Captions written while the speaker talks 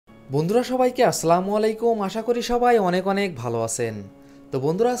বন্ধুরা সবাইকে আসসালামু আলাইকুম। আশা করি সবাই অনেক অনেক ভালো আছেন। তো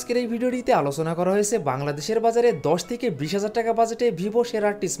বন্ধুরা, আজকের এই ভিডিওটিতে আলোচনা করা হয়েছে বাংলাদেশের বাজারে 10 থেকে 20,000 টাকা বাজেটে ভিভো সেরা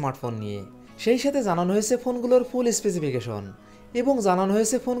একটি স্মার্টফোন নিয়ে। সেই সাথে জানানো হয়েছে ফোনগুলোর ফুল স্পেসিফিকেশন এবং জানানো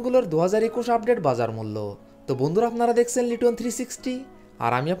হয়েছে ফোনগুলোর 2021 আপডেট বাজার মূল্য। তো বন্ধুরা, আপনারা দেখছেন লিটন 360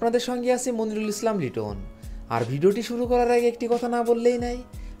 আর আমি আপনাদের সঙ্গে আছি মনিরুল ইসলাম লিটন। আর ভিডিওটি শুরু করার আগে একটি কথা না বললেই নাই,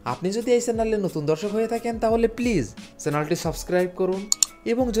 আপনি যদি এই চ্যানেলে নতুন দর্শক হয়ে থাকেন তাহলে প্লিজ চ্যানেলটি সাবস্ক্রাইব করুন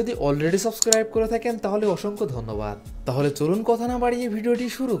এবং যদি অলরেডি সাবস্ক্রাইব করে থাকেন তাহলে অসংখ্য ধন্যবাদ। তাহলে চলুন কথা না বাড়িয়ে ভিডিওটি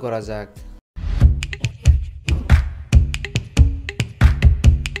শুরু করা যাক।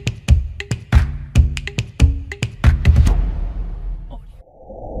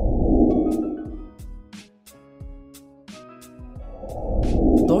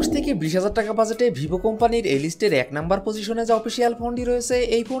 দশ থেকে 20,000 টাকা বাজেটে ভিভো কোম্পানির এই লিস্টের 1 নাম্বার পজিশনে যে অফিসিয়াল ফোনটি রয়েছে,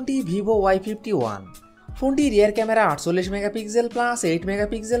 এই ফোনটি ভিভো Y51। ফোনটি rear camera 48 megapixel plus 8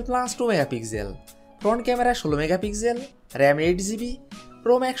 megapixel plus 2 megapixel, front camera 16 megapixel, RAM 8GB,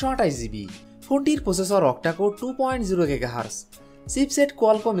 Rome 128GB। ফোনটির processor octa-core 2.0 GHz, chipset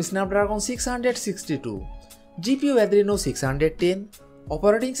Qualcomm Snapdragon 662, GPU Adreno 610,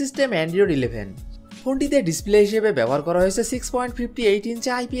 operating system Android 11। ফোনটিতে ডিসপ্লে হিসেবে ব্যবহার করা হয়েছে 6.58 ইঞ্চি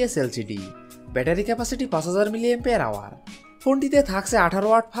IPS LCD, battery capacity 5000 mAh। ফোনটিতে থাকছে 18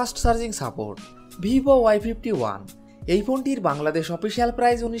 watt fast charging support. Vivo Y51 এই ফোনটির বাংলাদেশ অফিসিয়াল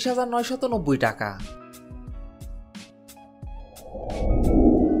প্রাইস 19,990 টাকা।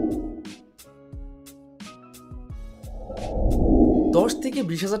 দশ থেকে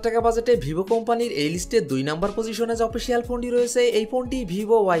 20,000 টাকা বাজেটে ভিভো কোম্পানির এই লিস্টের 2 নাম্বার পজিশনে যে অফিসিয়াল ফোনটি রয়েছে, এই ফোনটি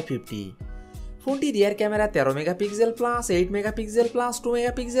ভিভো Y50। ফোনটি rear camera 13 megapixel plus 8 megapixel plus 2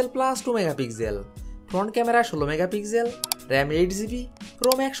 megapixel plus 2 megapixel, front camera 16 megapixel, RAM 8GB,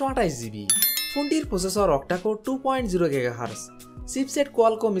 Rome 128GB। ফোনটির processor octa-core 2.0 GHz, chipset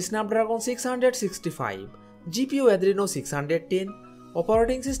Qualcomm Snapdragon 665, GPU Adreno 610,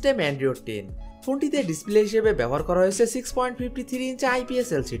 operating system Android 10। ফোনটিতে display হিসেবে ব্যবহার করা হয়েছে 6.53 ইঞ্চি IPS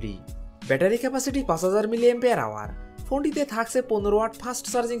LCD, battery capacity 5000 mAh। ফোনটিতে থাকছে 15 watt fast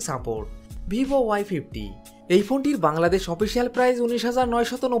charging support. Vivo Y50 এই ফোনটির বাংলাদেশ অফিসিয়াল প্রাইস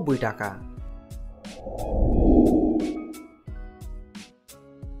 19,990 টাকা।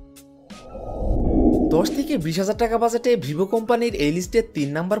 দশ থেকে 20,000 টাকা বাজেটে ভিভো কোম্পানির এই লিস্টের 3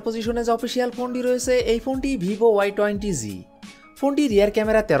 নাম্বার পজিশনে যে অফিসিয়াল ফোনটি রয়েছে, এই ফোনটি ভিভো Y20G। ফোনটি rear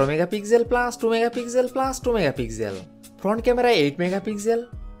camera 13 megapixel plus 2 megapixel plus 2 megapixel, front camera 8 megapixel,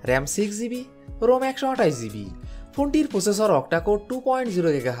 RAM 6GB, Rome 128GB। ফোনটির processor octa-core 2.0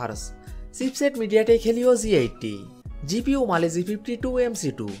 GHz, chipset MediaTek Helio G80, GPU মালে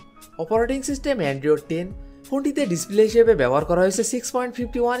G52MC2, অপারেটিং সিস্টেম অ্যান্ড্রয়েড 10। ফোনটিতে ডিসপ্লে হিসেবে ব্যবহার করা হয়েছে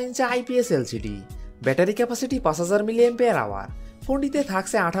 6.51 ইঞ্চি IPS LCD, battery capacity 5000 mAh। ফোনটিতে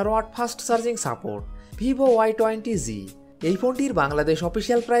থাকছে 18 watt fast charging support. Vivo Y20G এই ফোনটির বাংলাদেশ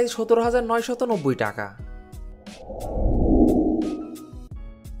অফিসিয়াল প্রাইস 17,990 টাকা।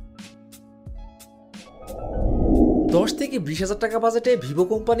 দশ থেকে 20,000 টাকা বাজেটে ভিভো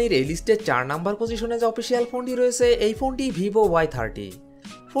কোম্পানির এই লিস্টের 4 নাম্বার পজিশনে যে অফিসিয়াল ফোনটি রয়েছে, এই ফোনটি ভিভো Y30।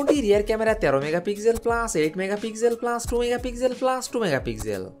 ফোনটি rear camera 13 megapixel plus 8 megapixel plus 2 megapixel plus 2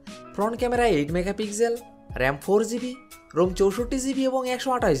 megapixel, front camera 8 megapixel, RAM 4GB, Rome 64GB এবং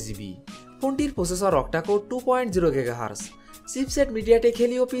 128GB। ফোনটির processor octa-core 2.0 GHz, chipset MediaTek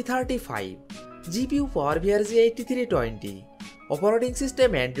Helio P35, GPU PowerVR G8320, operating system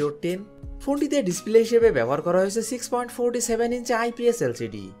Android 10। ফোনটিতে display হিসেবে ব্যবহার করা হয়েছে 6.47 ইঞ্চি IPS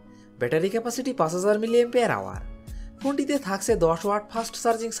LCD, battery capacity 5000 mAh। ফোনটিতে থাকছে 10 watt fast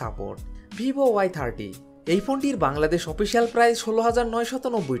charging support. Vivo Y30 এই ফোনটির বাংলাদেশ অফিসিয়াল প্রাইস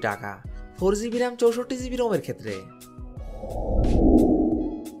 16,990 টাকা 4GB র্যাম 64GB রোমের ক্ষেত্রে।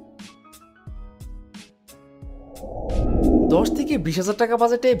 দশ থেকে 20,000 টাকা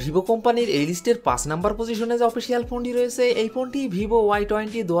বাজেটে ভিভো কোম্পানির এই লিস্টের 5 নাম্বার পজিশনে যে অফিসিয়াল ফোনটি রয়েছে, এই ফোনটি ভিভো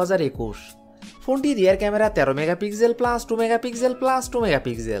Y20 2021। ফোনটি rear camera 13 megapixel plus 2 megapixel plus 2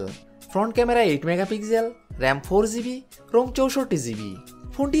 megapixel, front camera 8 megapixel, RAM 4GB, Rome 64GB।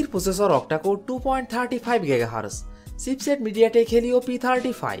 ফোনটির processor octa-core 2.35 GHz, chipset MediaTek Helio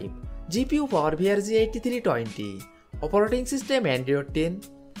P35, GPU PowerVR G8320, operating system Android 10।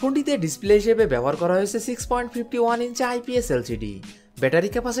 ফোনটিতে display হিসেবে ব্যবহার করা হয়েছে 6.51 ইঞ্চি IPS LCD, battery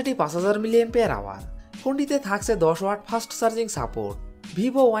capacity 5000 mAh। ফোনটিতে থাকছে 10 watt fast charging support.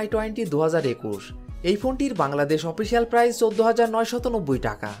 Vivo Y20 2021 এই ফোনটির বাংলাদেশ অফিসিয়াল প্রাইস 14,990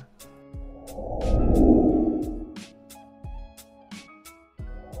 টাকা।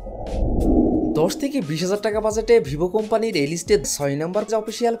 দশ থেকে 20,000 টাকা বাজেটে ভিভো কোম্পানির এই লিস্টে 6 নম্বর যে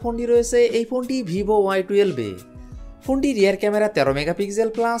অফিসিয়াল ফোনটি রয়েছে, এই ফোনটি ভিভো Y12। ফোনটি rear camera 13 megapixel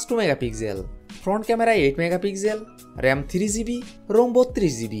plus 2 megapixel, front camera 8 megapixel, RAM 3GB, Rome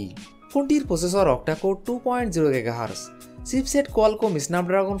 32GB। ফোনটির processor octa-core 2.0 GHz, chipset Qualcomm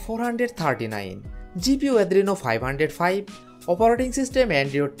Snapdragon 439, GPU Adreno 505, operating system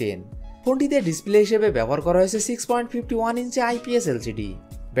Android 10। ফোনটিতে ডিসপ্লে হিসেবে ব্যবহার করা হয়েছে 6.51 ইঞ্চি IPS LCD,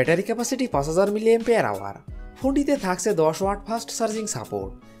 battery capacity 5000 mAh। ফোনটিতে থাকছে 10 watt fast charging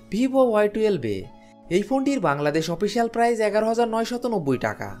support. Vivo Y12 এই ফোনটির বাংলাদেশ অফিসিয়াল প্রাইস 11,990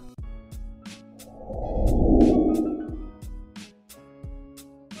 টাকা।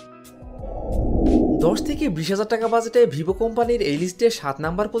 $10 থেকে 20,000 টাকা বাজেটে ভিভো কোম্পানির এই লিস্টে 7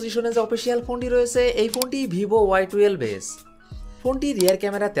 নাম্বার পজিশনে যে অফিসিয়াল ফোনটি রয়েছে এই ফোনটি ভিভো Y12। ফোনটি rear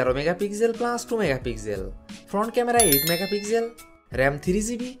camera 13 megapixel plus 2 megapixel, front camera 8 megapixel, RAM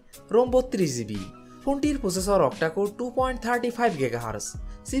 3GB, Rome 32GB। ফোনটির processor octa-core 2.35 GHz,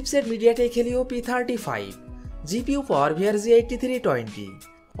 chipset MediaTek Helio P35, GPU পাওয়ার G8320,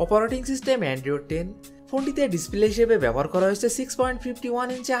 অপারেটিং সিস্টেম অ্যান্ড্রয়েড 10। ফোনটিতে ডিসপ্লে হিসেবে ব্যবহার করা হয়েছে 6.51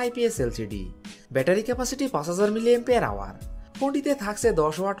 ইঞ্চি IPS LCD, battery capacity 5000 mAh। ফোনটিতে থাকছে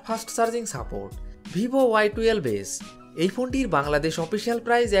 10 watt fast charging support. Vivo Y12 এই ফোনটির বাংলাদেশ অফিসিয়াল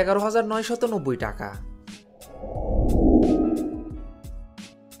প্রাইস 11,990 টাকা।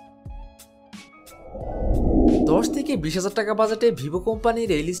 $10 থেকে 20,000 টাকা বাজেটে ভিভো কোম্পানির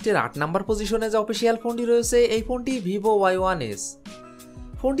এই লিস্টের 8 নাম্বার পজিশনে যে অফিসিয়াল ফোনটি রয়েছে এই ফোনটি ভিভো Y1s।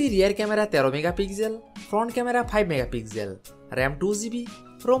 ফোনটি rear camera 13 megapixel, front camera 5 megapixel, RAM 2GB,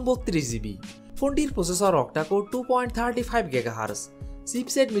 Rome 32GB। ফোনটির processor octa-core 2.35 GHz,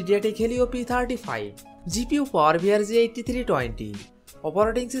 chipset MediaTek Helio P35, GPU পাওয়ার G8320,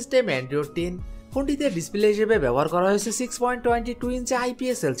 অপারেটিং সিস্টেম অ্যান্ড্রয়েড 10। ফোনটিতে ডিসপ্লে হিসেবে ব্যবহার করা হয়েছে 6.22 ইঞ্চি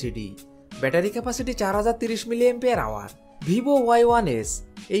IPS LCD, battery capacity 4030 mAh। Vivo Y1s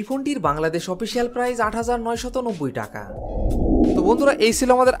এই ফোনটির Bangladesh official price 8,990 টাকা। তো বন্ধুরা এই ছিল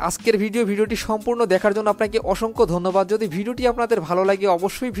আমাদের আজকের ভিডিওটি সম্পূর্ণ দেখার জন্য আপনাকে অসংখ্য ধন্যবাদ। যদি ভিডিওটি আপনাদের ভালো লাগে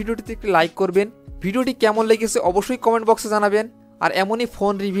অবশ্যই ভিডিওটিতে একটি লাইক করবেন। ভিডিওটি কেমন লেগেছে অবশ্যই কমেন্ট বক্সে জানাবেন। আর এমনই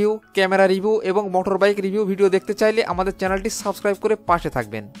ফোন রিভিউ, ক্যামেরা রিভিউ এবং মোটর বাইক রিভিউ ভিডিও দেখতে চাইলে আমাদের চ্যানেলটি সাবস্ক্রাইব করে পাশে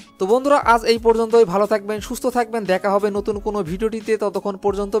থাকবেন। তো বন্ধুরা আজ এই পর্যন্তই, ভালো থাকবেন, সুস্থ থাকবেন, দেখা হবে নতুন কোনো ভিডিওটিতে, ততক্ষণ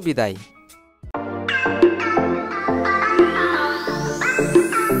পর্যন্ত বিদায়।